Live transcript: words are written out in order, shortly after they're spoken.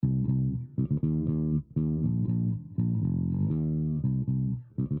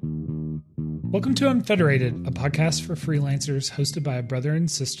Welcome to Unfederated, a podcast for freelancers hosted by a brother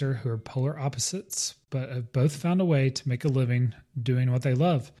and sister who are polar opposites, but have both found a way to make a living doing what they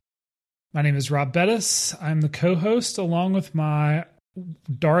love. My name is Rob Bettis. I'm the co-host along with my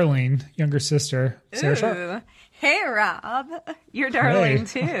darling younger sister, Sarah Sharp. Hey, Rob. You're darling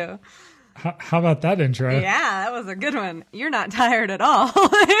too. How about that intro? Yeah, that was a good one. You're not tired at all.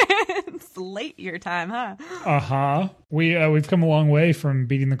 It's late your time, huh? Uh-huh. We've come a long way from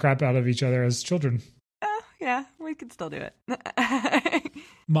beating the crap out of each other as children. Yeah, we could still do it.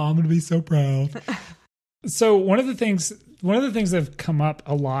 Mom would be so proud. So one of the things that have come up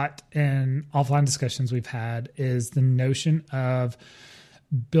a lot in offline discussions we've had is the notion of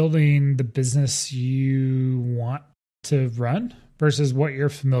building the business you want to run versus what you're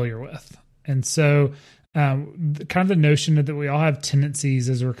familiar with. And so kind of the notion that we all have tendencies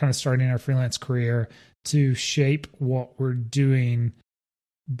as we're kind of starting our freelance career to shape what we're doing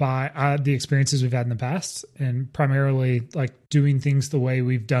by the experiences we've had in the past, and primarily like doing things the way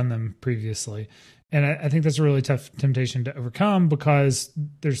we've done them previously. And I think that's a really tough temptation to overcome because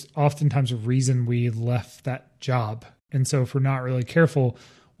there's oftentimes a reason we left that job. And so if we're not really careful,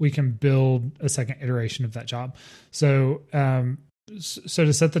 we can build a second iteration of that job. So, so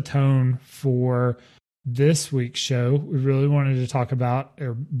to set the tone for this week's show, we really wanted to talk about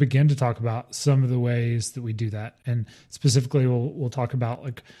or begin to talk about some of the ways that we do that. And specifically, we'll talk about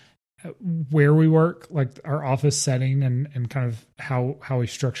like where we work, like our office setting and kind of how we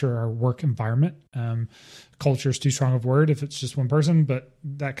structure our work environment. Culture is too strong of a word if it's just one person, but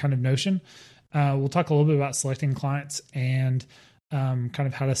that kind of notion. We'll talk a little bit about selecting clients and kind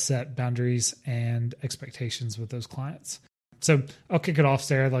of how to set boundaries and expectations with those clients. So I'll kick it off,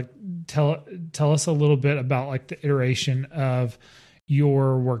 Sarah. Like tell us a little bit about like the iteration of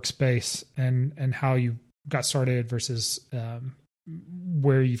your workspace and how you got started versus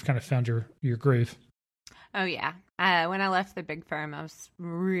where you've kind of found your groove. Oh, yeah. When I left the big firm, I was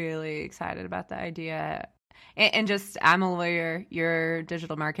really excited about the idea. And just, I'm a lawyer, you're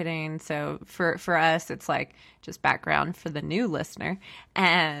digital marketing. So for us, it's like just background for the new listener.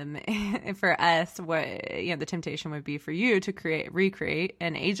 For us, the temptation would be for you to recreate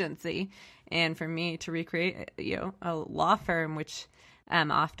an agency, and for me to recreate, a law firm, which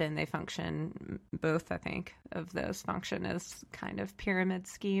often they function, both I think of those function as kind of pyramid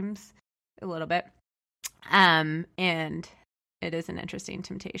schemes a little bit. And it is an interesting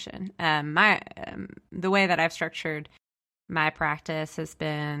temptation. The way that I've structured my practice has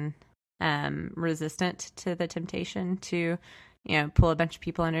been resistant to the temptation to, pull a bunch of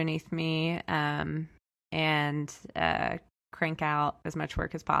people underneath me and crank out as much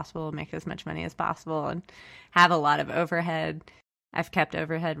work as possible, make as much money as possible, and have a lot of overhead. I've kept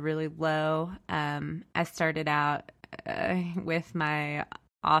overhead really low. I started out with my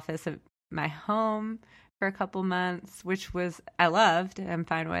office at my home for a couple months, which I loved, I'm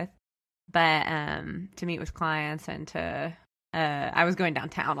fine with, but to meet with clients and I was going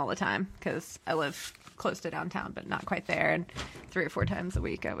downtown all the time because I live close to downtown, but not quite there. And 3 or 4 times a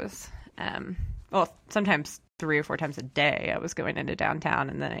week I was, sometimes 3 or 4 times a day I was going into downtown,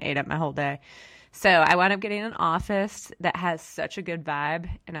 and then it ate up my whole day. So I wound up getting an office that has such a good vibe,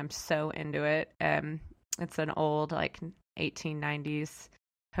 and I'm so into it. It's an old, 1890s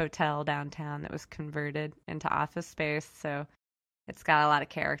hotel downtown that was converted into office space, so it's got a lot of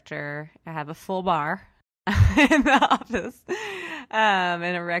character. I have a full bar in the office,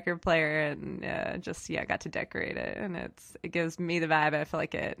 and a record player, and I got to decorate it, and it gives me the vibe. I feel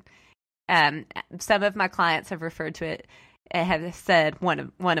like it. Some of my clients have referred to it. I have said one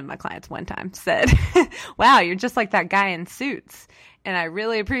of my clients one time said, "Wow, you're just like that guy in Suits," and I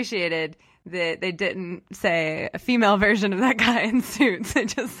really appreciated that they didn't say a female version of that guy in Suits. They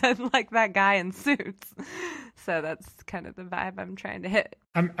just said like that guy in Suits. So that's kind of the vibe I'm trying to hit.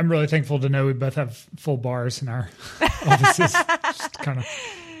 I'm really thankful to know we both have full bars in our offices. Just kind of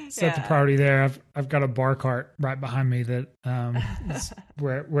set the priority there. I've got a bar cart right behind me that is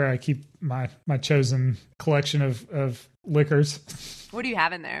where I keep my chosen collection of liquors. What do you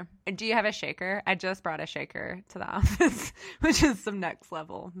have in there? Do you have a shaker? I just brought a shaker to the office, which is some next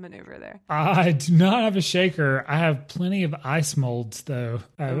level maneuver there. I do not have a shaker. I have plenty of ice molds, though.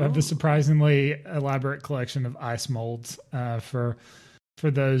 I have a surprisingly elaborate collection of ice molds for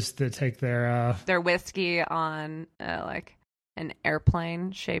those that take their whiskey on like an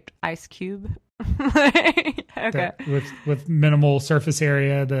airplane shaped ice cube. Okay. With minimal surface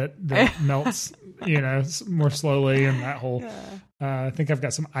area that melts, more slowly, and that whole. I think I've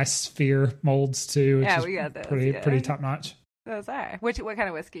got some ice sphere molds too. Which we got those. Pretty top notch. Those are. What kind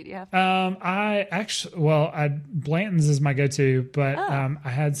of whiskey do you have? Blanton's is my go-to, but I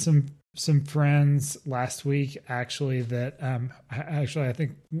had some some friends last week actually that I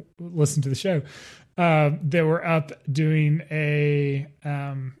think listened to the show. They were up doing a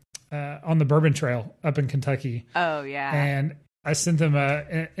on the Bourbon Trail up in Kentucky. Oh yeah. And I sent them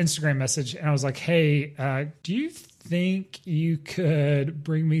an Instagram message and I was like, "Hey, do you think you could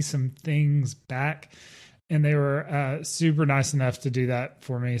bring me some things back?" And they were super nice enough to do that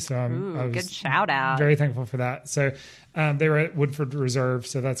for me. So I was good shout out. Very thankful for that. So they were at Woodford Reserve.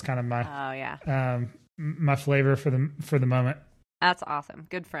 So that's kind of my my flavor for the moment. That's awesome.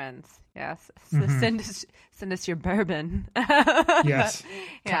 Good friends. Yes. So send us your bourbon. Yes.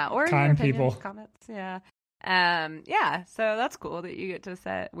 Yeah. Or kind your opinions, people. comments. Yeah. Yeah, so that's cool that you get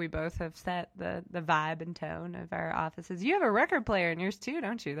to we both have set the vibe and tone of our offices. You have a record player in yours too,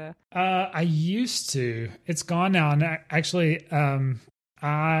 don't you, though? I used to. It's gone now. And actually,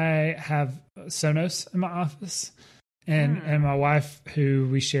 I have Sonos in my office and my wife, who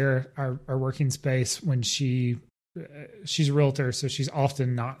we share our working space when she's a realtor. So she's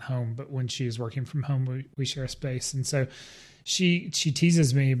often not home, but when she is working from home, we share a space. And so she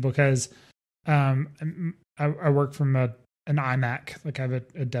teases me because, I work from an iMac. Like I have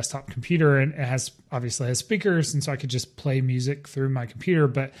a desktop computer and it obviously has speakers. And so I could just play music through my computer,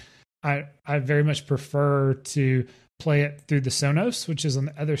 but I very much prefer to play it through the Sonos, which is on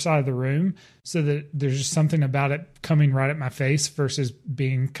the other side of the room, so that there's just something about it coming right at my face versus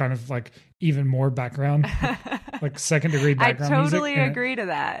being kind of like even more background, like second degree background music. I totally agree to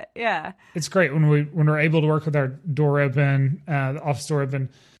that. Yeah. It's great when we're able to work with our door open, the office door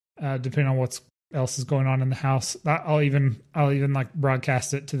open, depending on what's else is going on in the house. I'll even like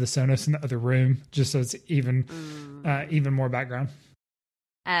broadcast it to the Sonos in the other room just so it's even more background.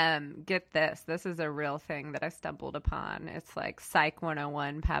 Get this. This is a real thing that I stumbled upon. It's like Psych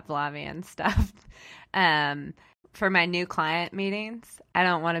 101 Pavlovian stuff. For my new client meetings, I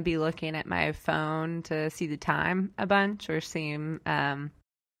don't want to be looking at my phone to see the time a bunch or seem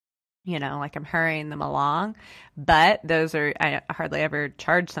like I'm hurrying them along. But I hardly ever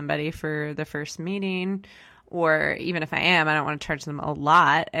charge somebody for the first meeting, or even if I am, I don't want to charge them a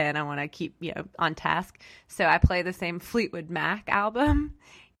lot and I want to keep, on task. So I play the same Fleetwood Mac album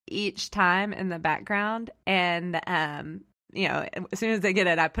each time in the background. And, as soon as they get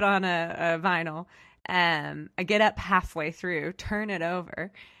it, I put on a vinyl. I get up halfway through, turn it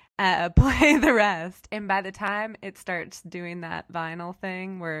over, play the rest, and by the time it starts doing that vinyl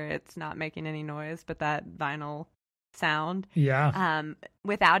thing where it's not making any noise but that vinyl sound,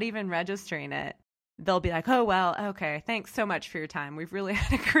 without even registering it, they'll be like, "Oh, well, okay, thanks so much for your time. We've really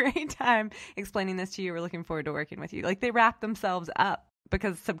had a great time explaining this to you. We're looking forward to working with you." Like, they wrap themselves up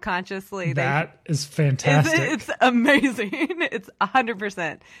because subconsciously that is fantastic. It's amazing. It's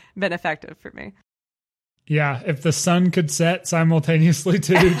 100% been effective for me. Yeah, if the sun could set simultaneously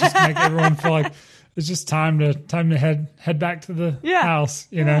too, just make everyone feel like it's just time to head back to the house.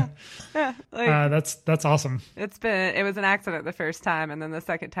 Yeah, that's awesome. It was an accident the first time, and then the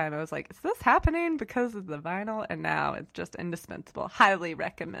second time I was like, is this happening because of the vinyl? And now it's just indispensable. Highly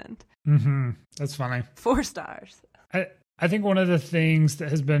recommend. That's funny. 4 stars. I think one of the things that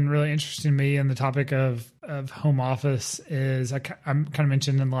has been really interesting to me in the topic of home office is I kind of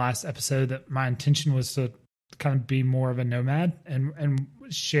mentioned in the last episode that my intention was to kind of be more of a nomad and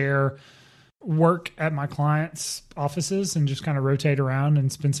share work at my clients' offices and just kind of rotate around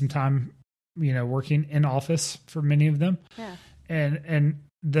and spend some time, working in office for many of them. Yeah. And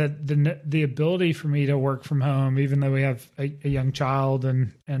the ability for me to work from home, even though we have a young child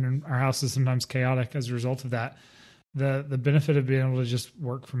and our house is sometimes chaotic as a result of that, the benefit of being able to just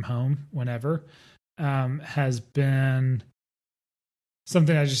work from home whenever has been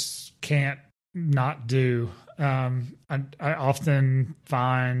something I just can't not do. I often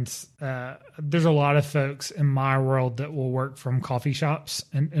find there's a lot of folks in my world that will work from coffee shops.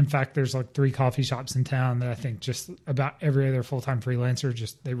 And in fact, there's like 3 coffee shops in town that I think just about every other full-time freelancer,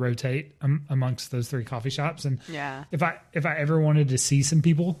 just they rotate amongst those 3 coffee shops. And if I ever wanted to see some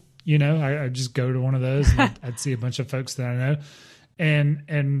people, I'd just go to one of those and I'd see a bunch of folks that I know.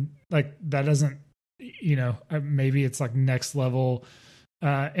 And like, that doesn't, maybe it's like next level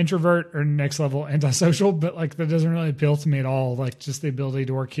introvert or next level antisocial, but like that doesn't really appeal to me at all. Like just the ability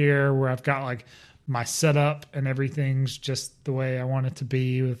to work here where I've got like my setup and everything's just the way I want it to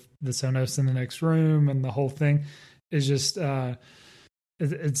be with the Sonos in the next room, and the whole thing is just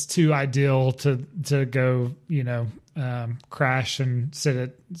it's too ideal to go, crash and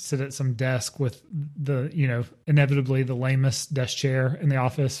sit at some desk with the, inevitably the lamest desk chair in the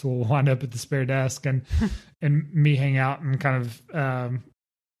office will wind up at the spare desk, and me hang out and kind of,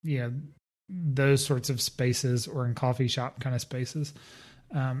 those sorts of spaces, or in coffee shop kind of spaces.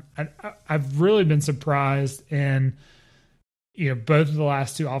 I've really been surprised in, both of the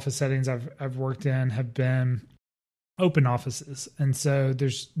last two office settings I've worked in have been open offices. And so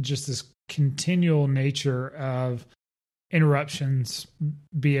there's just this continual nature of interruptions,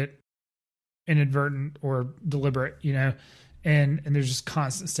 be it inadvertent or deliberate, and there's just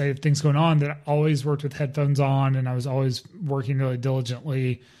constant state of things going on that I always worked with headphones on, and I was always working really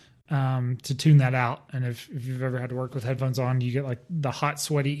diligently to tune that out. And if you've ever had to work with headphones on, you get like the hot,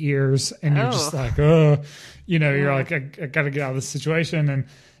 sweaty ears, and you're just like, you're like, I got to get out of this situation.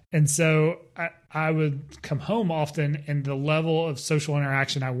 And so I would come home often, and the level of social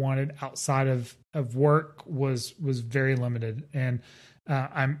interaction I wanted outside of work was very limited. And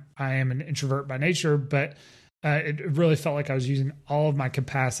I am an introvert by nature, but it really felt like I was using all of my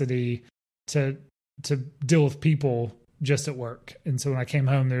capacity to deal with people just at work. And so when I came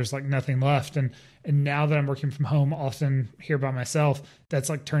home, there's like nothing left. And now that I'm working from home, often here by myself, that's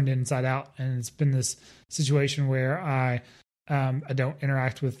like turned inside out. And it's been this situation where I don't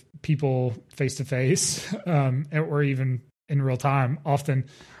interact with people face to face, or even in real time, often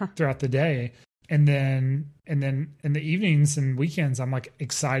throughout the day. And then in the evenings and weekends, I'm like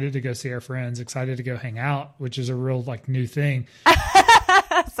excited to go see our friends, excited to go hang out, which is a real like new thing.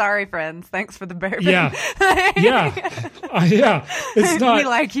 Sorry, friends. Thanks for the bourbon. Yeah. It's not. We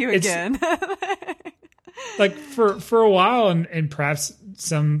like you again. Like for a while, and perhaps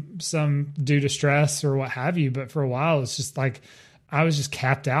some due to stress or what have you, but for a while, it's just like I was just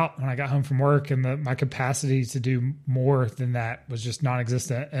capped out when I got home from work, and my capacity to do more than that was just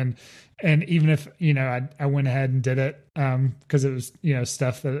non-existent. And even if, I went ahead and did it, cause it was,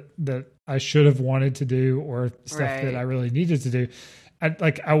 stuff that I should have wanted to do, or stuff that I really needed to do.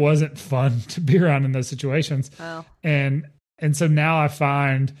 I wasn't fun to be around in those situations. Oh. And so now I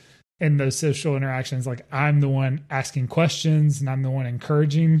find in those social interactions, like I'm the one asking questions, and I'm the one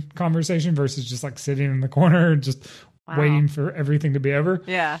encouraging conversation versus just like sitting in the corner and just waiting for everything to be over.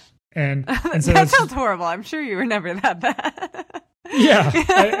 Yeah. And so that sounds horrible. I'm sure you were never that bad. Yeah.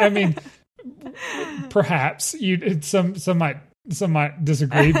 I mean, perhaps some might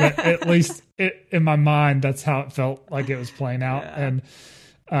disagree, but at least in my mind, that's how it felt like it was playing out. Yeah.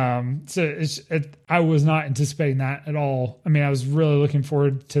 And so I was not anticipating that at all. I mean, I was really looking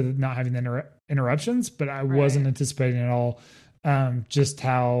forward to not having the interruptions, but I wasn't anticipating at all just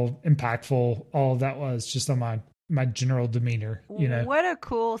how impactful all of that was just on my general demeanor. What a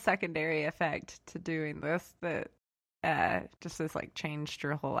cool secondary effect to doing this, that just this like changed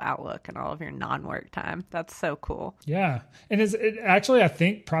your whole outlook and all of your non-work time. That's so cool. Yeah. And it actually, I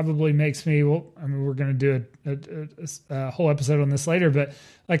think, probably makes me, we're going to do a whole episode on this later, but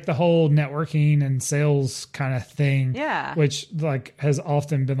like the whole networking and sales kind of thing, which like has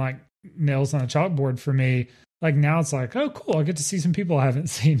often been like nails on a chalkboard for me. Like now it's like, oh, cool, I get to see some people I haven't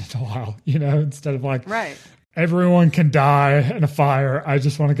seen in a while, instead of like, everyone can die in a fire, I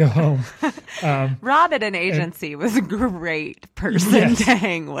just want to go home. Rob at an agency was a great person to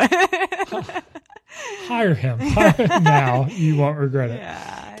hang with. Hire him now. You won't regret it.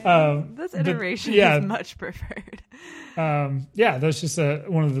 Yeah. This iteration is much preferred. That's just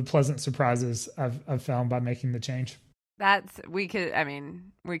one of the pleasant surprises I've found by making the change. We could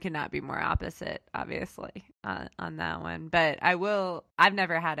not be more opposite, obviously, on that one. But I've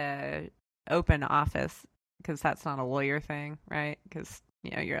never had a open office, because that's not a lawyer thing, right? Because,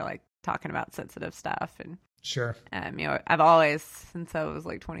 you're like talking about sensitive stuff. And sure. I've always, since I was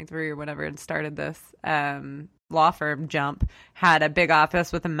like 23 or whatever and started this law firm, Jump, had a big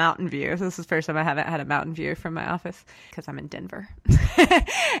office with a mountain view. So this is the first time I haven't had a mountain view from my office, because I'm in Denver.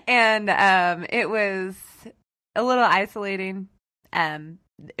 And it was a little isolating.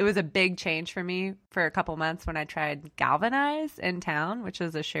 It was a big change for me for a couple months when I tried Galvanize in town, which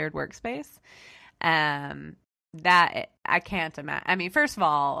is a shared workspace. That I can't imagine. I mean, first of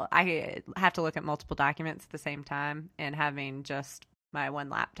all, I have to look at multiple documents at the same time, and having just my one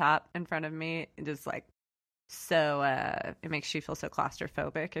laptop in front of me, just like, so it makes you feel so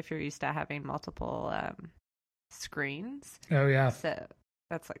claustrophobic if you're used to having multiple screens. Oh yeah. So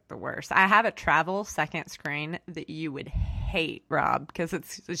that's like the worst. I have a travel second screen that you would hate, Rob, because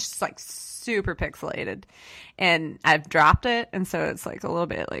it's just like super pixelated, and I've dropped it, and so it's like a little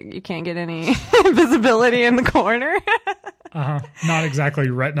bit like you can't get any visibility in the corner. Not exactly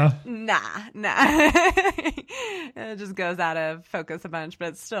retina. Nah. It just goes out of focus a bunch, but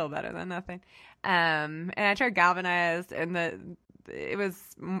it's still better than nothing. And I tried Galvanize, and it was,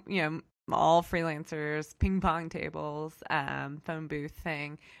 all freelancers, ping pong tables, phone booth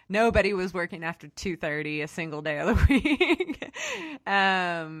thing. Nobody was working after 2:30 a single day of the week.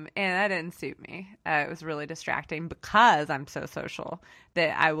 And that didn't suit me. It was really distracting because I'm so social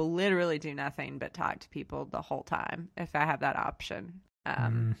that I will literally do nothing but talk to people the whole time if I have that option.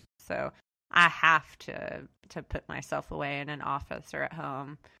 So I have to put myself away in an office or at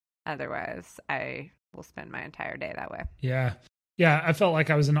home. Otherwise, I will spend my entire day that way. Yeah. Yeah, I felt like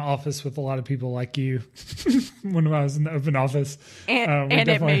I was in an office with a lot of people like you when I was in the open office. And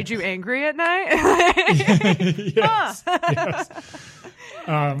it made you angry at night? Yes. Yes.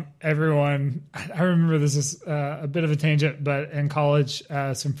 Everyone, I remember this is a bit of a tangent, but in college,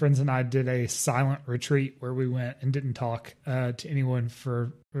 some friends and I did a silent retreat where we went and didn't talk to anyone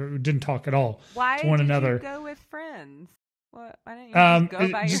didn't talk at all to one another. Why did you go with friends? Why didn't you just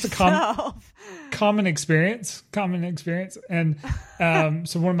go by yourself? Common experience. And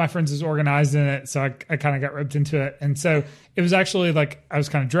so one of my friends is organized in it, so I kind of got roped into it. And so it was actually like I was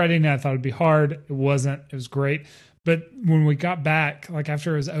kind of dreading it. I thought it'd be hard. It wasn't. It was great. But when we got back, like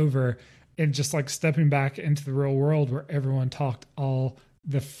after it was over, and just like stepping back into the real world where everyone talked all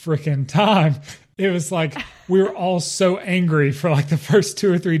the freaking time, it was like we were all so angry for like the first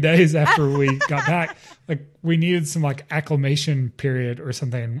 2 or 3 days after we got back. Like we needed some like acclimation period or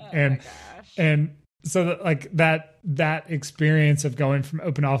something. And so that like that experience of going from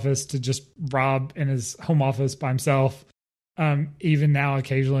open office to just Rob in his home office by himself. Even now,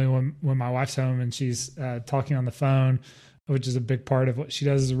 occasionally when my wife's home and she's talking on the phone, which is a big part of what she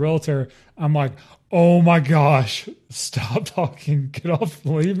does as a realtor, I'm like, oh my gosh, stop talking, get off,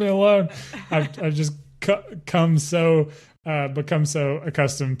 leave me alone. I've just become so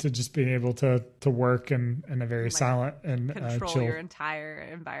accustomed to just being able to work in a very silent and control chill. Your entire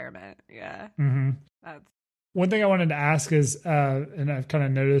environment. Yeah. Mm-hmm. That's one thing I wanted to ask is, and I've kind of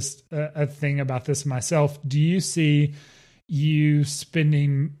noticed a thing about this myself. Do you see you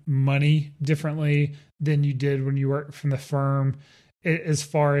spending money differently than you did when you worked from the firm, as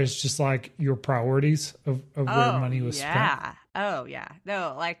far as just like your priorities of where money was spent? Oh yeah.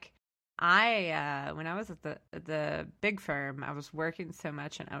 No, like I when I was at the big firm, I was working so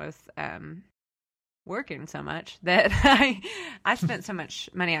much and I was working so much that I spent so much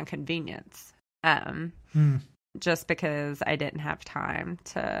money on convenience. Just because I didn't have time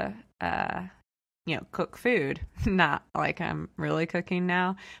to cook food. Not like I'm really cooking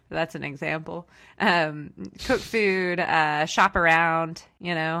now, but that's an example. Cook food, shop around,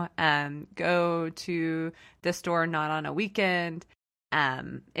 go to the store not on a weekend.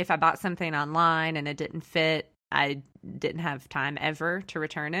 If I bought something online and it didn't fit, I didn't have time ever to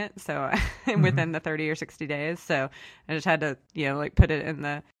return it. So within the 30 or 60 days. So I just had to, put it in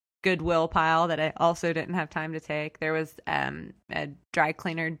the Goodwill pile that I also didn't have time to take. There was a dry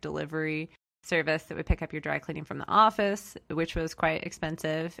cleaner delivery service that would pick up your dry cleaning from the office, which was quite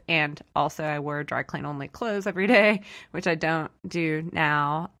expensive. And also I wore dry clean only clothes every day, which I don't do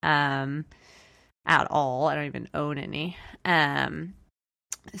now at all. I don't even own any.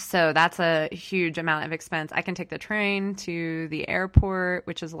 So that's a huge amount of expense. I can take the train to the airport,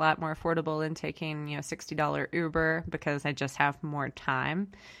 which is a lot more affordable than taking, $60 Uber, because I just have more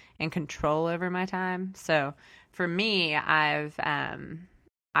time and control over my time. So for me, I've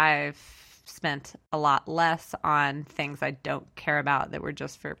spent a lot less on things I don't care about that were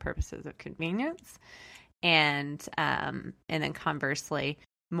just for purposes of convenience. And then conversely,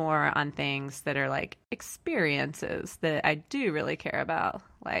 more on things that are like experiences that I do really care about,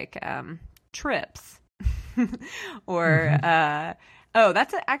 like trips or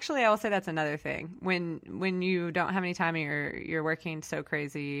actually I will say that's another thing. When you don't have any time and you're working so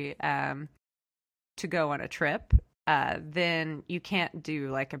crazy to go on a trip, then you can't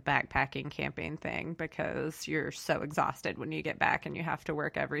do like a backpacking camping thing because you're so exhausted when you get back and you have to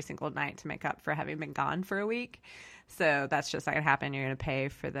work every single night to make up for having been gone for a week. So that's just not going to happen. You're going to pay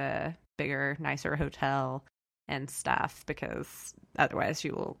for the bigger, nicer hotel and stuff because otherwise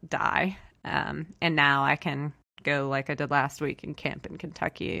you will die. And now I can go like I did last week and camp in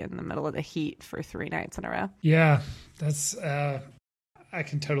Kentucky in the middle of the heat for 3 nights in a row. Yeah, that's I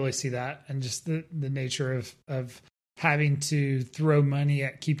can totally see that. And just the nature of having to throw money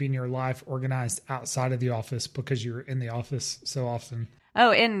at keeping your life organized outside of the office because you're in the office so often.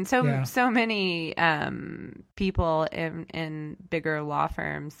 Oh, and so many people in bigger law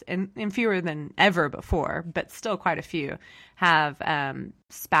firms, and fewer than ever before, but still quite a few, have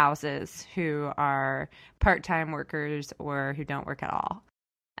spouses who are part-time workers or who don't work at all.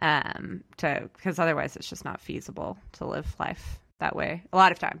 Because otherwise it's just not feasible to live life that way a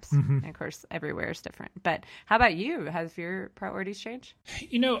lot of times. Mm-hmm. And of course, everywhere is different. But how about you? Have your priorities changed?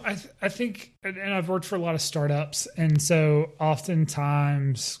 I think, and I've worked for a lot of startups, and so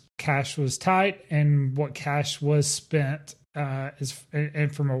oftentimes cash was tight, and what cash was spent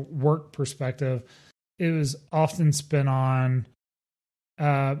and from a work perspective, it was often spent on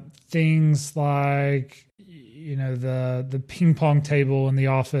things like the ping pong table in the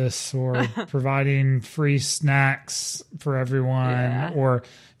office, or providing free snacks for everyone, or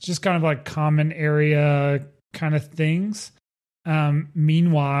just kind of like common area kind of things.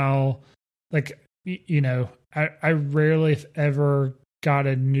 Meanwhile, like, I rarely, if ever, got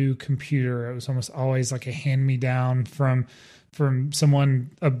a new computer. It was almost always like a hand me down from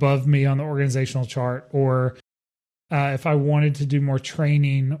someone above me on the organizational chart, or if I wanted to do more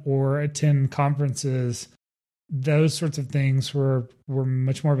training or attend conferences, those sorts of things were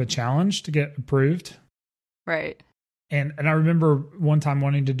much more of a challenge to get approved. Right. And I remember one time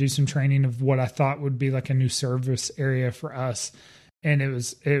wanting to do some training of what I thought would be like a new service area for us. And it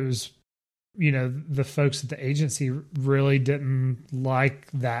was, the folks at the agency really didn't like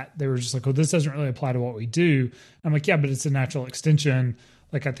that. They were just like, "Oh, this doesn't really apply to what we do." I'm like, "Yeah, but it's a natural extension.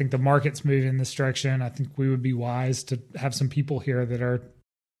 Like, I think the market's moving in this direction. I think we would be wise to have some people here that are,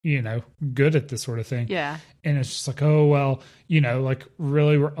 good at this sort of thing." Yeah. And it's just like, "Oh, well, like,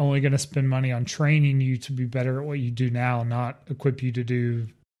 really, we're only going to spend money on training you to be better at what you do now, not equip you to do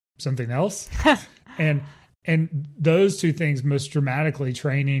something else." And those two things, most dramatically,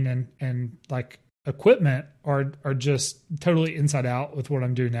 training and like equipment, are just totally inside out with what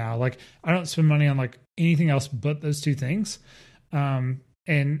I'm doing now. Like, I don't spend money on like anything else but those two things. And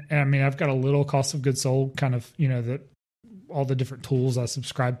I mean, I've got a little cost of goods sold, kind of, all the different tools I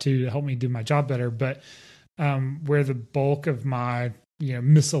subscribe to help me do my job better. But where the bulk of my,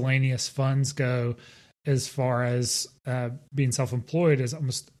 miscellaneous funds go, as far as being self-employed, is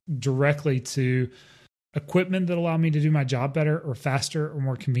almost directly to equipment that allow me to do my job better or faster or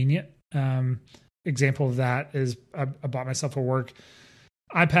more convenient. Example of that is I bought myself a work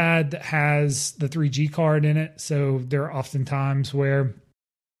iPad that has the 3G card in it. So there are often times where,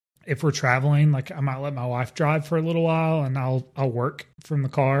 if we're traveling, like, I might let my wife drive for a little while, and I'll work from the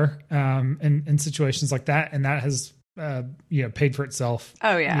car in situations like that. And that has paid for itself.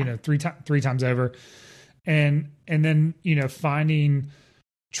 Oh yeah. Three times over. And then, finding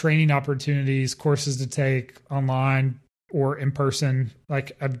training opportunities, courses to take online or in person.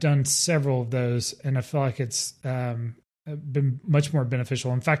 Like, I've done several of those, and I feel like it's been much more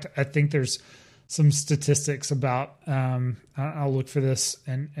beneficial. In fact, I think there's some statistics about, I'll look for this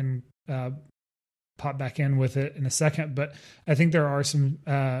and pop back in with it in a second, but I think there are some,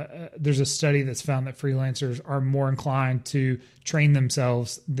 there's a study that's found that freelancers are more inclined to train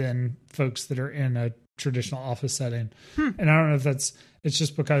themselves than folks that are in a traditional office setting. And I don't know if it's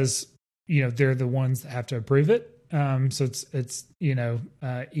just because, they're the ones that have to approve it. So it's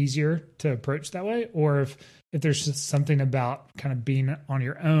easier to approach that way, or if there's just something about kind of being on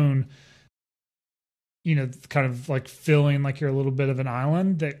your own, kind of like feeling like you're a little bit of an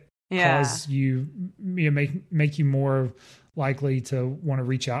island, that cause you, make you more likely to want to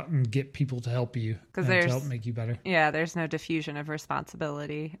reach out and get people to help you, to help make you better. Yeah, there's no diffusion of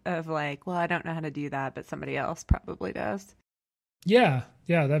responsibility of like, well, I don't know how to do that, but somebody else probably does. Yeah,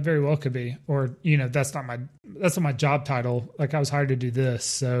 that very well could be. Or, that's not my job title. Like, I was hired to do this,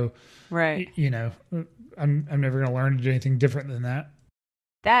 so right. I'm never going to learn to do anything different than that.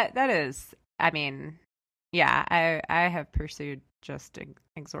 That is, I mean, yeah, I have pursued just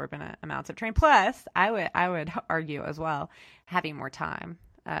exorbitant amounts of training. Plus, I would argue as well, having more time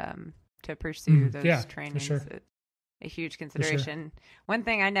to pursue those trainings. Sure. A huge consideration. Sure. One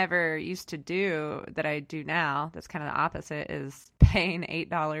thing I never used to do that I do now, that's kind of the opposite, is paying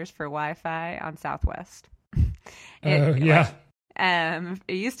 $8 for Wi-Fi on Southwest. It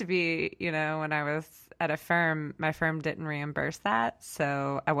used to be, when I was at a firm, my firm didn't reimburse that,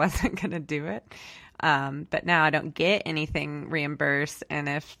 so I wasn't going to do it. But now I don't get anything reimbursed, and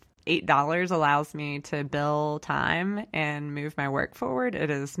if $8 allows me to bill time and move my work forward,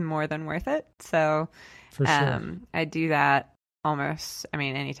 it is more than worth it. So for sure. I do that almost,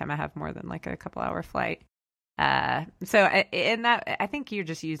 anytime I have more than like a couple hour flight. So in that, I think you're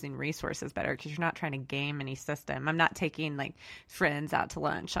just using resources better because you're not trying to game any system. I'm not taking like friends out to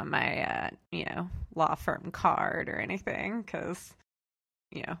lunch on my, law firm card or anything because,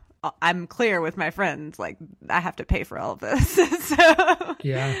 I'm clear with my friends, like I have to pay for all of this. So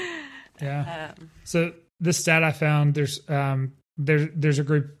yeah. So this stat I found, there's a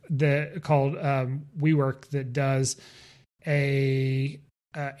group that called WeWork that does a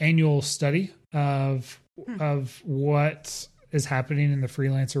annual study of what is happening in the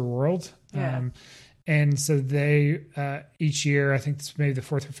freelancer world. Yeah. And so they each year, I think this may be the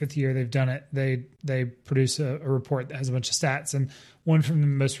fourth or fifth year they've done it. They produce a report that has a bunch of stats, and one from the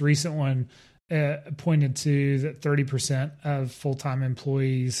most recent one pointed to that 30% of full-time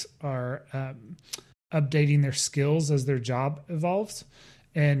employees are updating their skills as their job evolves,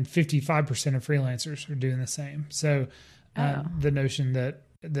 and 55% of freelancers are doing the same. So the notion that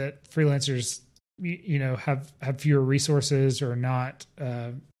freelancers have fewer resources or not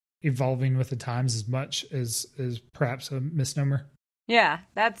evolving with the times as much is perhaps a misnomer. Yeah,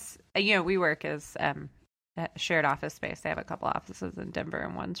 that's we work as shared office space. They have a couple offices in Denver,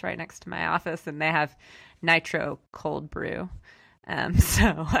 and one's right next to my office, and they have Nitro cold brew.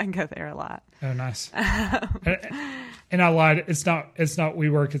 So I go there a lot. Oh, nice. And I lied. It's not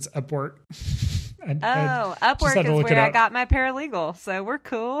WeWork. It's Upwork. Upwork is where I got my paralegal. So we're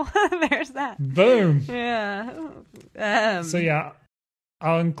cool. There's that. Boom. Yeah. So yeah,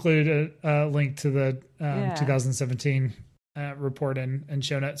 I'll include a link to the 2017 report and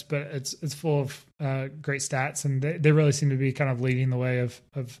show notes, but it's full of great stats, and they really seem to be kind of leading the way of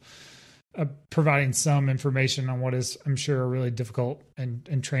providing some information on what is, I'm sure, a really difficult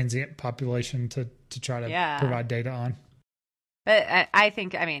and transient population to try to provide data on. But I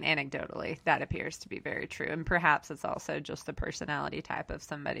think, anecdotally, that appears to be very true. And perhaps it's also just the personality type of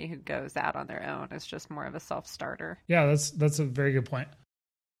somebody who goes out on their own. It's just more of a self-starter. Yeah, that's a very good point.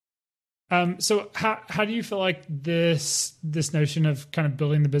 So how do you feel like this notion of kind of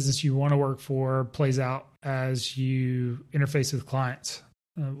building the business you want to work for plays out as you interface with clients?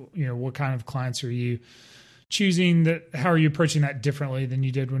 What kind of clients are you choosing? How are you approaching that differently than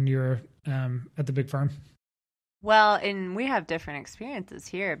you did when you were at the big firm? Well, and we have different experiences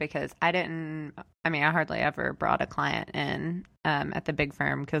here because I hardly ever brought a client in at the big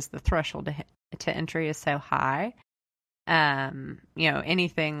firm because the threshold to entry is so high.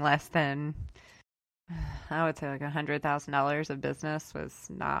 Anything less than, I would say like $100,000 of business was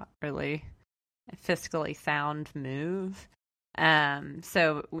not really a fiscally sound move.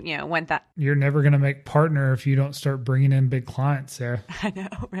 So when that, you're never going to make partner if you don't start bringing in big clients, Sarah. I know,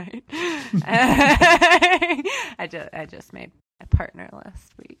 right? I just made a partner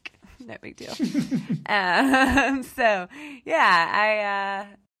last week. No big deal. So yeah,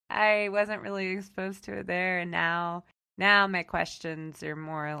 I wasn't really exposed to it there. And now my questions are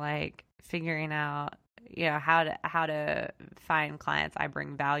more like figuring out, how to find clients I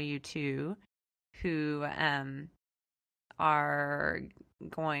bring value to who, are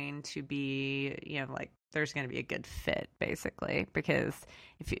going to be, there's going to be a good fit, basically, because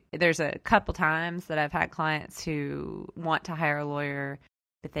there's a couple times that I've had clients who want to hire a lawyer,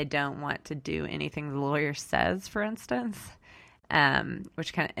 but they don't want to do anything the lawyer says, for instance, and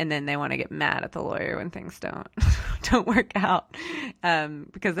then they want to get mad at the lawyer when things don't work out,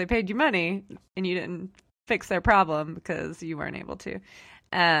 because they paid you money and you didn't fix their problem because you weren't able to.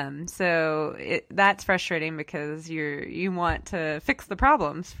 So that's frustrating because you want to fix the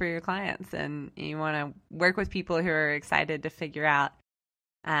problems for your clients, and you want to work with people who are excited to figure out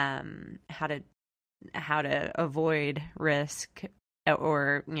how to avoid risk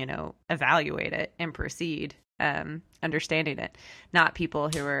or evaluate it and proceed, understanding it, not people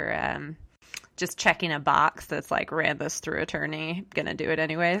who are just checking a box that's like, ran this through attorney, gonna do it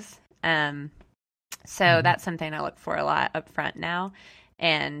anyways. So that's something I look for a lot up front now.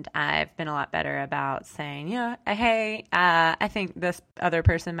 And I've been a lot better about saying, hey, I think this other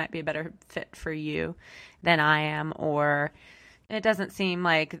person might be a better fit for you than I am, or it doesn't seem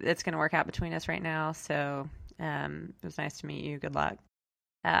like it's going to work out between us right now. So it was nice to meet you. Good luck.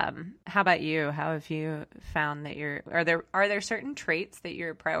 How about you? How have you found that are there certain traits that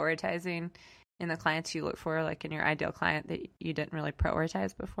you're prioritizing in the clients you look for, like in your ideal client, that you didn't really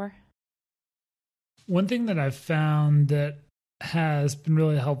prioritize before? One thing that I've found that has been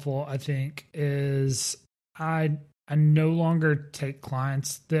really helpful, I think, is I no longer take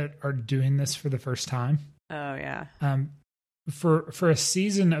clients that are doing this for the first time. Oh yeah. For a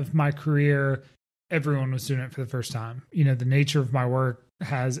season of my career, everyone was doing it for the first time. The nature of my work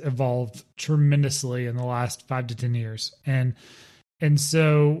has evolved tremendously in the last 5 to 10 years. And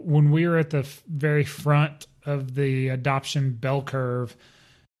so when we were at the very front of the adoption bell curve,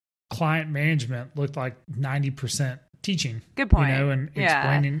 client management looked like 90% teaching. Good point. And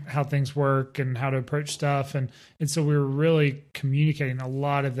explaining how things work and how to approach stuff. And so we were really communicating a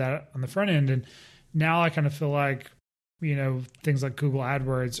lot of that on the front end. And now I kind of feel like, things like Google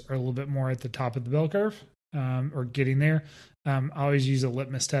AdWords are a little bit more at the top of the bell curve, or getting there. I always use a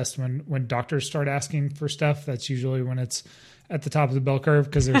litmus test when doctors start asking for stuff. That's usually when it's at the top of the bell curve,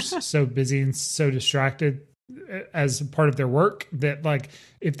 because they're so busy and so distracted as a part of their work, that like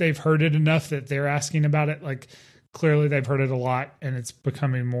if they've heard it enough that they're asking about it, like clearly they've heard it a lot and it's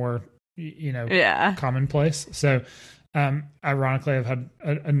becoming more, commonplace. So ironically, I've had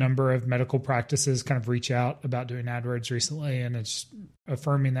a number of medical practices kind of reach out about doing AdWords recently, and it's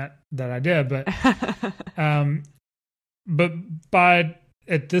affirming that idea. But by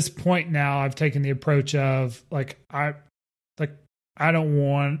at this point now, I've taken the approach of I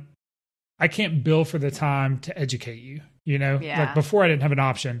can't bill for the time to educate you. Like before I didn't have an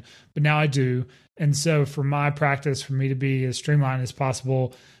option, but now I do. And so for my practice, for me to be as streamlined as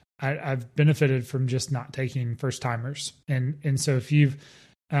possible, I've benefited from just not taking first timers. And so if you've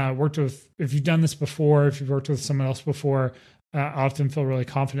if you've done this before, if you've worked with someone else before, I often feel really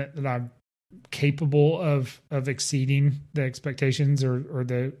confident that I'm capable of exceeding the expectations or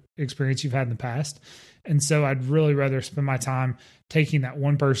the experience you've had in the past. And so I'd really rather spend my time taking that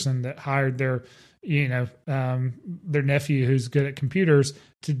one person that hired their nephew who's good at computers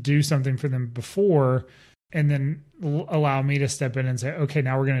to do something for them before, and then allow me to step in and say, okay,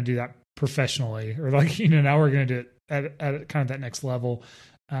 now we're going to do that professionally, or now we're going to do it at kind of that next level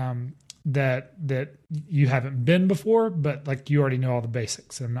that you haven't been before, but like you already know all the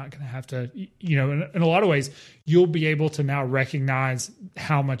basics. I'm not going to have to, in a lot of ways, you'll be able to now recognize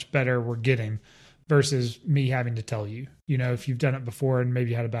how much better we're getting versus me having to tell you, if you've done it before and maybe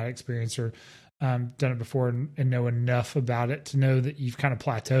you had a bad experience, or done it before and know enough about it to know that you've kind of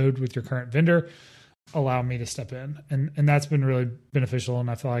plateaued with your current vendor, allow me to step in. And that's been really beneficial. And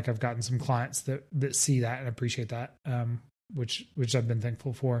I feel like I've gotten some clients that see that and appreciate that, which I've been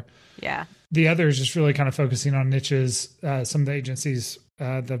thankful for. Yeah. The other is just really kind of focusing on niches. Some of the agencies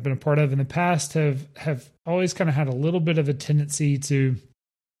that I've been a part of in the past have always kind of had a little bit of a tendency to,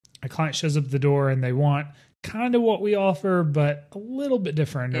 a client shows up at the door and they want kind of what we offer, but a little bit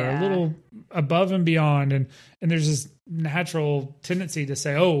different or a little above and beyond. And there's this natural tendency to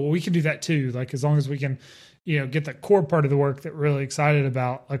say, oh, well, we can do that too. Like, as long as we can, get the core part of the work that we're really excited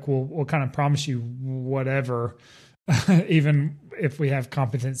about, like we'll kind of promise you whatever, even if we have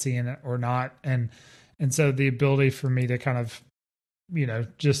competency in it or not. And so the ability for me to kind of,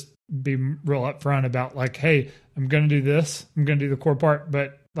 just be real upfront about like, hey, I'm going to do this. I'm going to do the core part,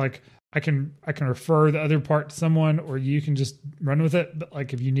 but like, I can refer the other part to someone, or you can just run with it. But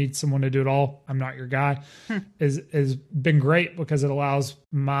like, if you need someone to do it all, I'm not your guy. Has been great, because it allows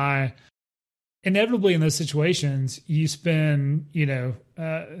inevitably in those situations, you spend,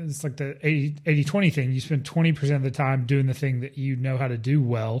 it's like the 80-20 thing. You spend 20% of the time doing the thing that you know how to do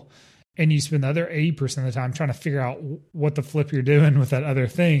well. And you spend the other 80% of the time trying to figure out what the flip you're doing with that other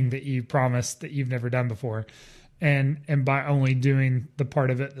thing that you promised that you've never done before. And by only doing the part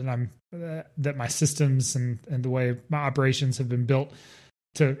of it that my systems and the way my operations have been built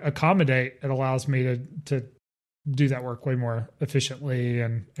to accommodate, it allows me to do that work way more efficiently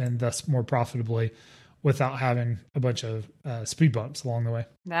and thus more profitably, without having a bunch of speed bumps along the way.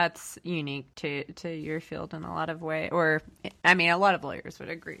 That's unique to your field in a lot of ways. Or, I mean, a lot of lawyers would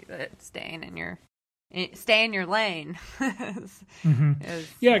agree that stay in your lane.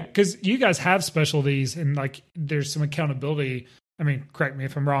 Because you guys have specialties, and like there's some accountability. I mean, correct me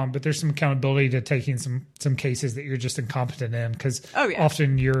if I'm wrong, but there's some accountability to taking some cases that you're just incompetent in, because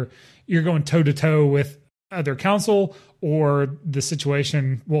often you're going toe to toe with other counsel, or the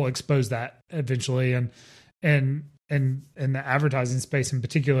situation will expose that eventually. And in the advertising space in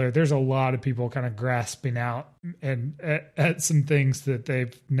particular, there's a lot of people kind of grasping out and at some things that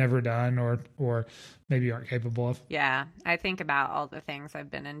they've never done or maybe aren't capable of. Yeah. I think about all the things I've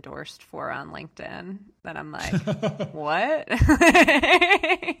been endorsed for on LinkedIn that I'm like, what?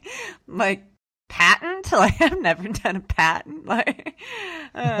 Like, patent? Like, I've never done a patent. Like,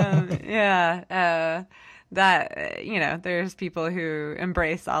 that, there's people who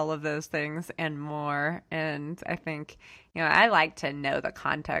embrace all of those things and more. And I think, I like to know the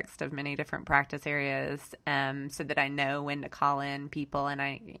context of many different practice areas, so that I know when to call in people. And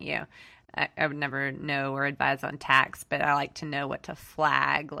I would never know or advise on tax, but I like to know what to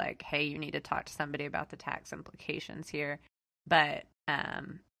flag, like, hey, you need to talk to somebody about the tax implications here. But,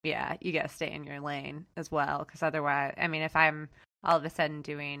 you got to stay in your lane as well. Because otherwise, I mean, if I'm all of a sudden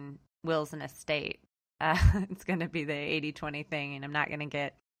doing wills and estate, it's going to be the 80-20 thing, and I'm not going to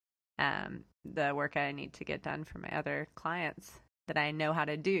get the work I need to get done for my other clients that I know how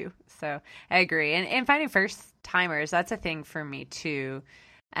to do. So I agree. And finding first timers, that's a thing for me too.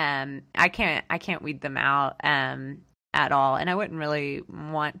 I can't weed them out at all, and I wouldn't really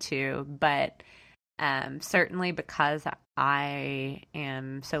want to, but certainly because I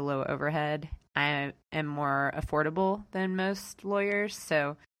am so low overhead, I am more affordable than most lawyers.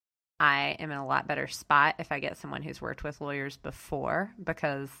 So I am in a lot better spot if I get someone who's worked with lawyers before,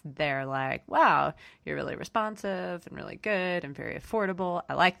 because they're like, wow, you're really responsive and really good and very affordable.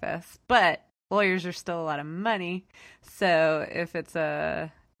 I like this. But lawyers are still a lot of money. So if it's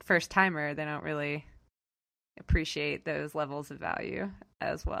a first timer, they don't really appreciate those levels of value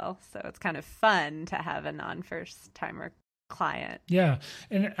as well. So it's kind of fun to have a non-first timer client. Yeah.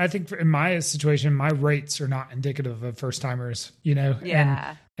 And I think in my situation, my rates are not indicative of first timers,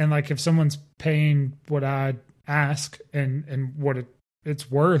 Yeah. And like if someone's paying what I ask and what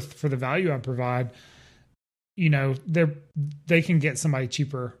it's worth for the value I provide, they can get somebody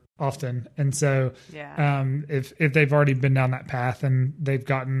cheaper often. And so if they've already been down that path and they've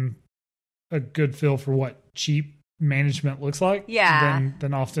gotten a good feel for what cheap management looks like,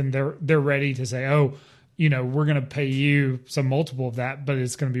 then often they're ready to say, oh, we're going to pay you some multiple of that, but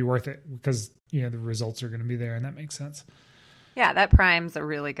it's going to be worth it because, the results are going to be there. And that makes sense. Yeah. That primes a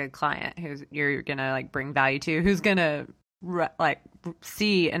really good client who's you're going to like bring value to, who's going to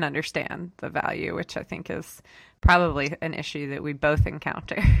see and understand the value, which I think is probably an issue that we both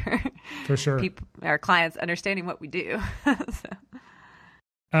encounter. For sure. Our clients understanding what we do.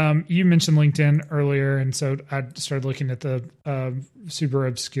 You mentioned LinkedIn earlier, and so I started looking at the super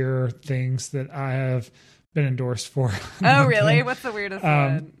obscure things that I have been endorsed for. Oh, really? What's the weirdest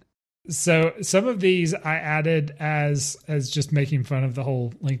one? So some of these I added as just making fun of the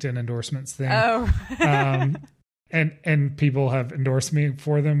whole LinkedIn endorsements thing. Oh. And people have endorsed me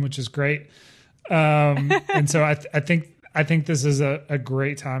for them, which is great. And so I think this is a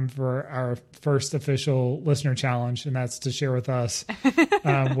great time for our first official listener challenge, and that's to share with us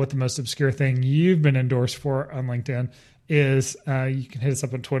what the most obscure thing you've been endorsed for on LinkedIn is. You can hit us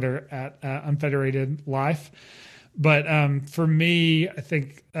up on Twitter at Unfederated Life. But for me, I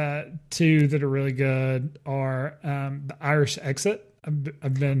think two that are really good are the Irish Exit.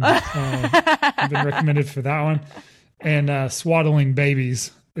 I've been recommended for that one, and Swaddling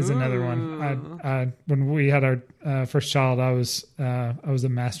Babies is another one. I when we had our first child, I was a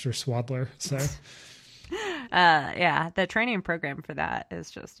master swaddler. So, the training program for that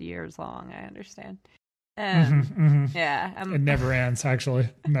is just years long. I understand. Yeah, it never ends. Actually,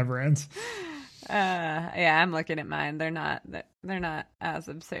 it never ends. I'm looking at mine. They're not as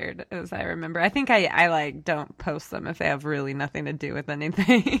absurd as I remember. I think I like don't post them if they have really nothing to do with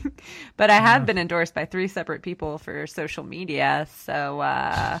anything. But I have been endorsed by 3 separate people for social media.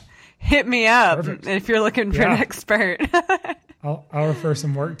 So hit me up. Perfect. If you're looking for an expert. I'll refer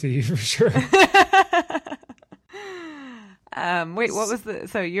some work to you for sure. Wait, what was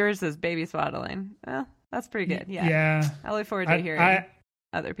so yours is baby swaddling. Well, that's pretty good. Yeah. I look forward to hearing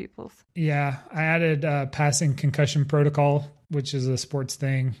other people's. Yeah. I added passing concussion protocol, which is a sports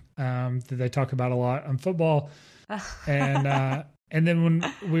thing that they talk about a lot on football. And then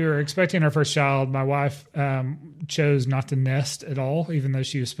when we were expecting our first child, my wife chose not to nest at all, even though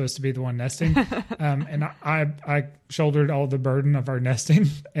she was supposed to be the one nesting. And I shouldered all the burden of our nesting.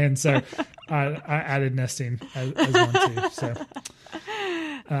 And so I added nesting as one too. So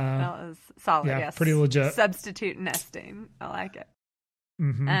that was solid. Yeah, yes. Pretty legit. Substitute nesting. I like it.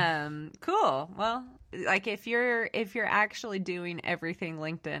 Mm-hmm. Cool. Well, like if you're actually doing everything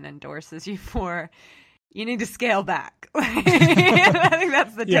LinkedIn endorses you for, you need to scale back. I think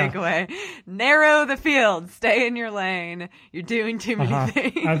that's the takeaway. Narrow the field. Stay in your lane. You're doing too many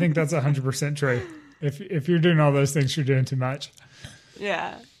things. I think that's 100% true. If you're doing all those things, you're doing too much.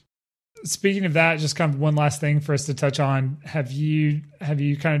 Yeah. Speaking of that, just kind of one last thing for us to touch on. Have you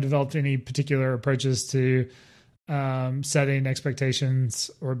kind of developed any particular approaches to setting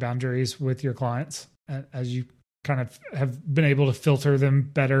expectations or boundaries with your clients as you kind of have been able to filter them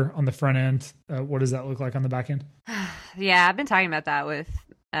better on the front end? What does that look like on the back end? Yeah, I've been talking about that with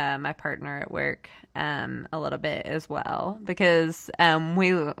my partner at work a little bit as well, because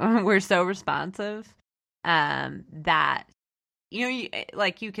we're so responsive that you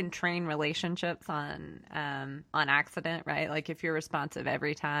can train relationships on accident, right? Like if you're responsive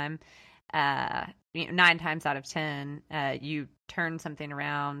every time, 9 times out of 10, you turn something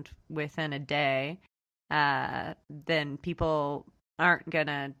around within a day, then people aren't going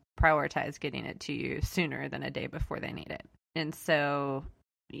to prioritize getting it to you sooner than a day before they need it. And so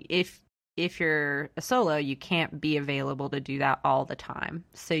if you're a solo, you can't be available to do that all the time.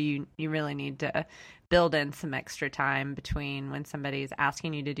 So you really need to build in some extra time between when somebody's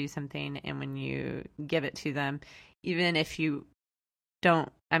asking you to do something and when you give it to them, even if you don't.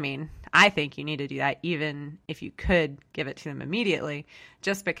 I mean, I think you need to do that even if you could give it to them immediately,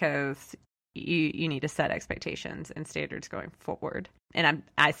 just because you need to set expectations and standards going forward. And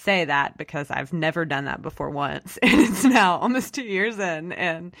I say that because I've never done that before once, and it's now almost 2 years in.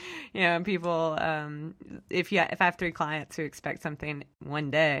 And people, if I have 3 clients who expect something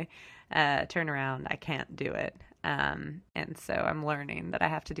one day, turn around, I can't do it. And so I'm learning that I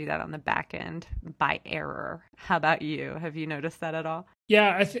have to do that on the back end by error. How about you? Have you noticed that at all?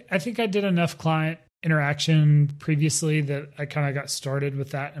 Yeah, I think I did enough client interaction previously that I kind of got started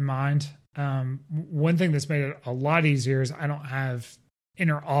with that in mind. One thing that's made it a lot easier is I don't have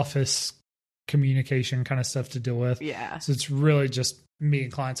inner office communication kind of stuff to deal with. Yeah. So it's really just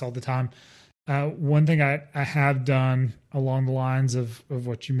meeting clients all the time. One thing I have done along the lines of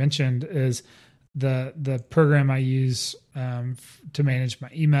what you mentioned is the program I use to manage my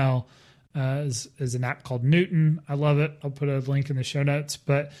email is an app called Newton. I love it. I'll put a link in the show notes.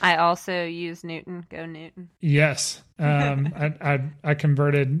 But I also use Newton. Go Newton. Yes, I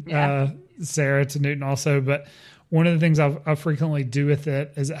converted Sarah to Newton also. But one of the things I'll frequently do with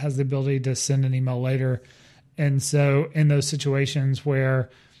it is it has the ability to send an email later. And so in those situations where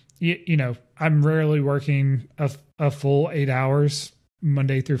I'm rarely working a full 8 hours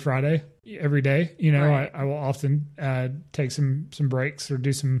Monday through Friday every day. Right. I will often take some breaks or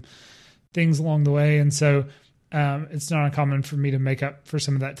do some things along the way. And so it's not uncommon for me to make up for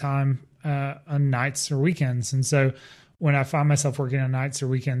some of that time on nights or weekends. And so when I find myself working on nights or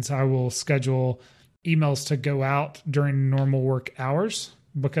weekends, I will schedule emails to go out during normal work hours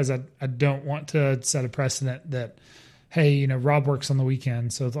because I don't want to set a precedent that, hey, Rob works on the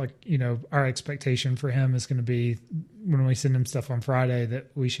weekend. So it's like, our expectation for him is going to be when we send him stuff on Friday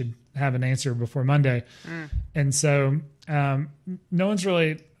that we should have an answer before Monday. And so no one's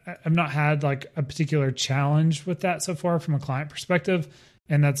really, I've not had like a particular challenge with that so far from a client perspective.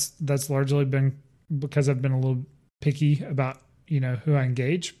 And that's largely been because I've been a little picky about, who I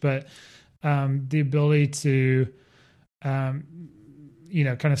engage, but the ability to,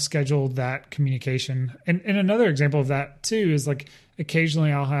 kind of schedule that communication. And another example of that too is like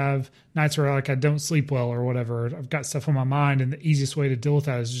occasionally I'll have nights where like I don't sleep well or whatever. I've got stuff on my mind, and the easiest way to deal with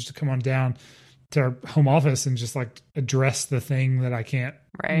that is just to come on down to our home office and just like address the thing that I can't,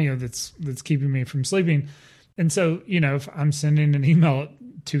 right. That's keeping me from sleeping. And so, if I'm sending an email at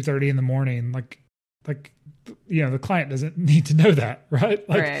 2:30 in the morning, like, the client doesn't need to know that, right?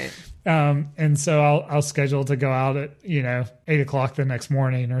 Right. And so I'll schedule to go out at, 8:00 the next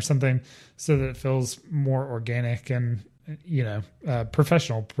morning or something so that it feels more organic and,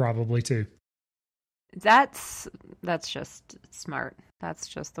 professional probably too. That's just smart. That's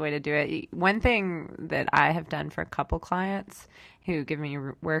just the way to do it. One thing that I have done for a couple clients who give me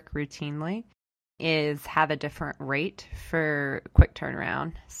work routinely is have a different rate for quick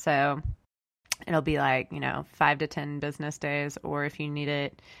turnaround. So it'll be like, 5 to 10 business days, or if you need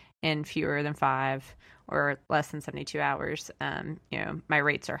it in fewer than 5 or less than 72 hours, my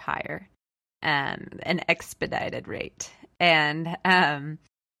rates are higher, an expedited rate. And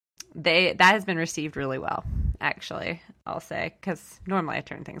that has been received really well, actually, I'll say, because normally I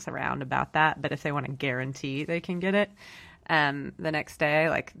turn things around about that. But if they want to guarantee they can get it the next day,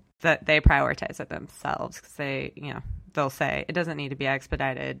 like they prioritize it themselves because they'll say it doesn't need to be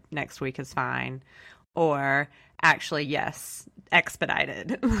expedited. Next week is fine. Or actually, yes,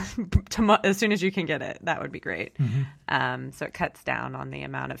 expedited as soon as you can get it. That would be great. Mm-hmm. So it cuts down on the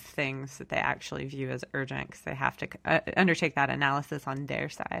amount of things that they actually view as urgent because they have to undertake that analysis on their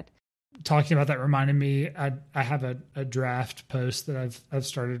side. Talking about that reminded me, I have a draft post that I've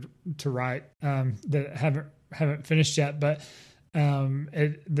started to write that haven't finished yet, but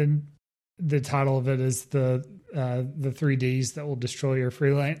the title of it is the 3 Ds that will destroy your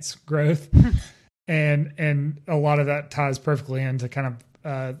freelance growth. And a lot of that ties perfectly into kind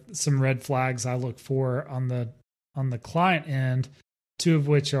of some red flags I look for on the client end, 2 of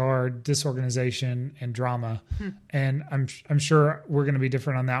which are disorganization and drama. And I'm sure we're going to be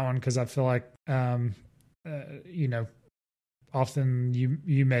different on that one because I feel like often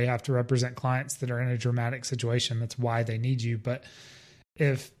you may have to represent clients that are in a dramatic situation. That's why they need you. But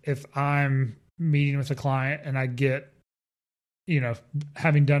if I'm meeting with a client and I get,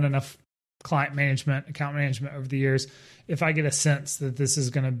 having done enough client management, account management over the years, if I get a sense that this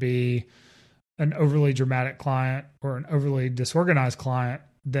is going to be an overly dramatic client or an overly disorganized client,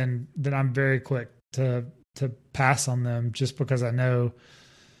 then I'm very quick to pass on them just because I know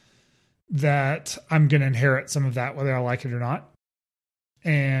that I'm going to inherit some of that, whether I like it or not.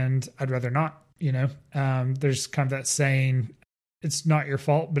 And I'd rather not, there's kind of that saying, it's not your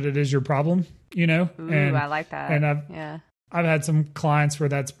fault, but it is your problem, Ooh, and I like that. And I've had some clients where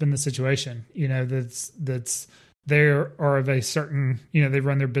that's been the situation, that's they are of a certain, they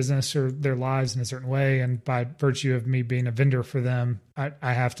run their business or their lives in a certain way. And by virtue of me being a vendor for them, I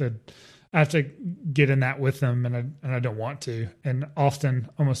have to get in that with them, and I don't want to. And often,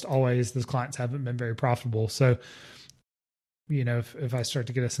 almost always, those clients haven't been very profitable. So, if I start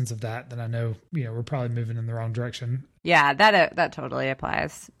to get a sense of that, then I know, we're probably moving in the wrong direction. Yeah, that totally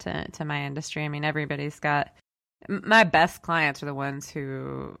applies to my industry. I mean, everybody's got, my best clients are the ones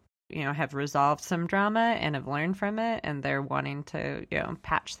who, have resolved some drama and have learned from it, and they're wanting to,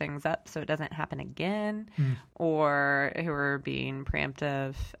 patch things up so it doesn't happen again, or who are being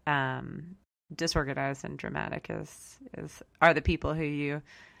preemptive. Disorganized and dramatic are the people who you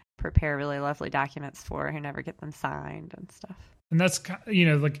prepare really lovely documents for, who never get them signed and stuff. And that's,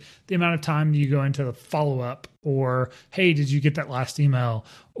 like the amount of time you go into the follow up, or, hey, did you get that last email?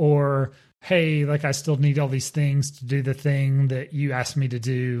 Or, hey, like I still need all these things to do the thing that you asked me to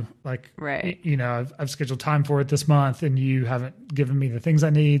do. Like, right. I've scheduled time for it this month and you haven't given me the things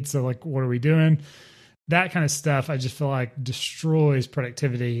I need. So like, what are we doing? That kind of stuff, I just feel like destroys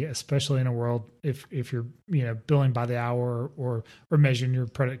productivity, especially in a world if you're, billing by the hour or measuring your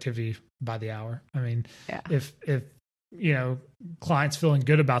productivity by the hour. I mean, if clients feeling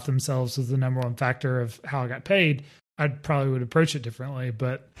good about themselves is the number one factor of how I got paid, I probably would approach it differently.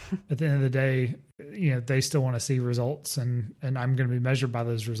 But at the end of the day, they still want to see results, and I'm going to be measured by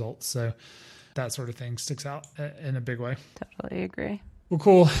those results. So that sort of thing sticks out in a big way. Totally agree. Well,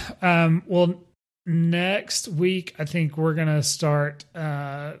 cool. Well, next week, I think we're going to start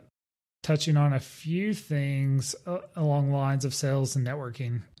touching on a few things along the lines of sales and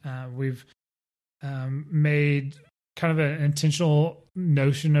networking. We've made kind of an intentional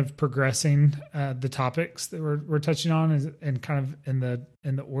notion of progressing the topics that we're touching on, and kind of in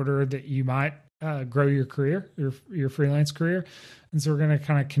the order that you might grow your career, your freelance career. And so we're going to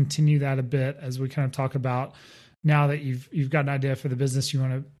kind of continue that a bit as we kind of talk about, now that you've got an idea for the business you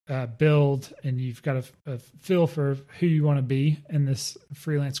want to build, and you've got a feel for who you want to be in this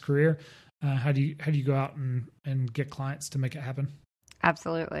freelance career. How do you go out and get clients to make it happen?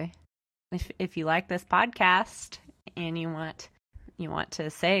 Absolutely. If you like this podcast and you want to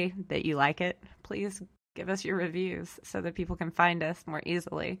say that you like it, please give us your reviews so that people can find us more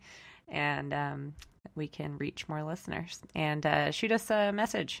easily, and we can reach more listeners. And shoot us a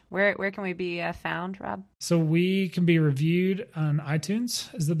message. Where can we be found, Rob? So we can be reviewed on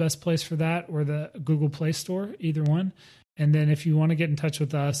iTunes is the best place for that, or the Google Play Store, either one. And then if you want to get in touch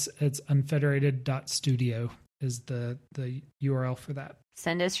with us, it's unfederated.studio is the URL for that.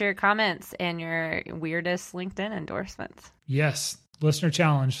 Send us your comments and your weirdest LinkedIn endorsements. Yes. Listener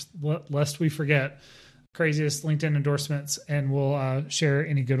challenge, lest we forget. Craziest LinkedIn endorsements, and we'll share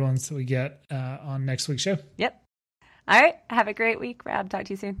any good ones that we get on next week's show. Yep. All right. Have a great week, Rob. Talk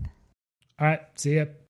to you soon. All right. See ya.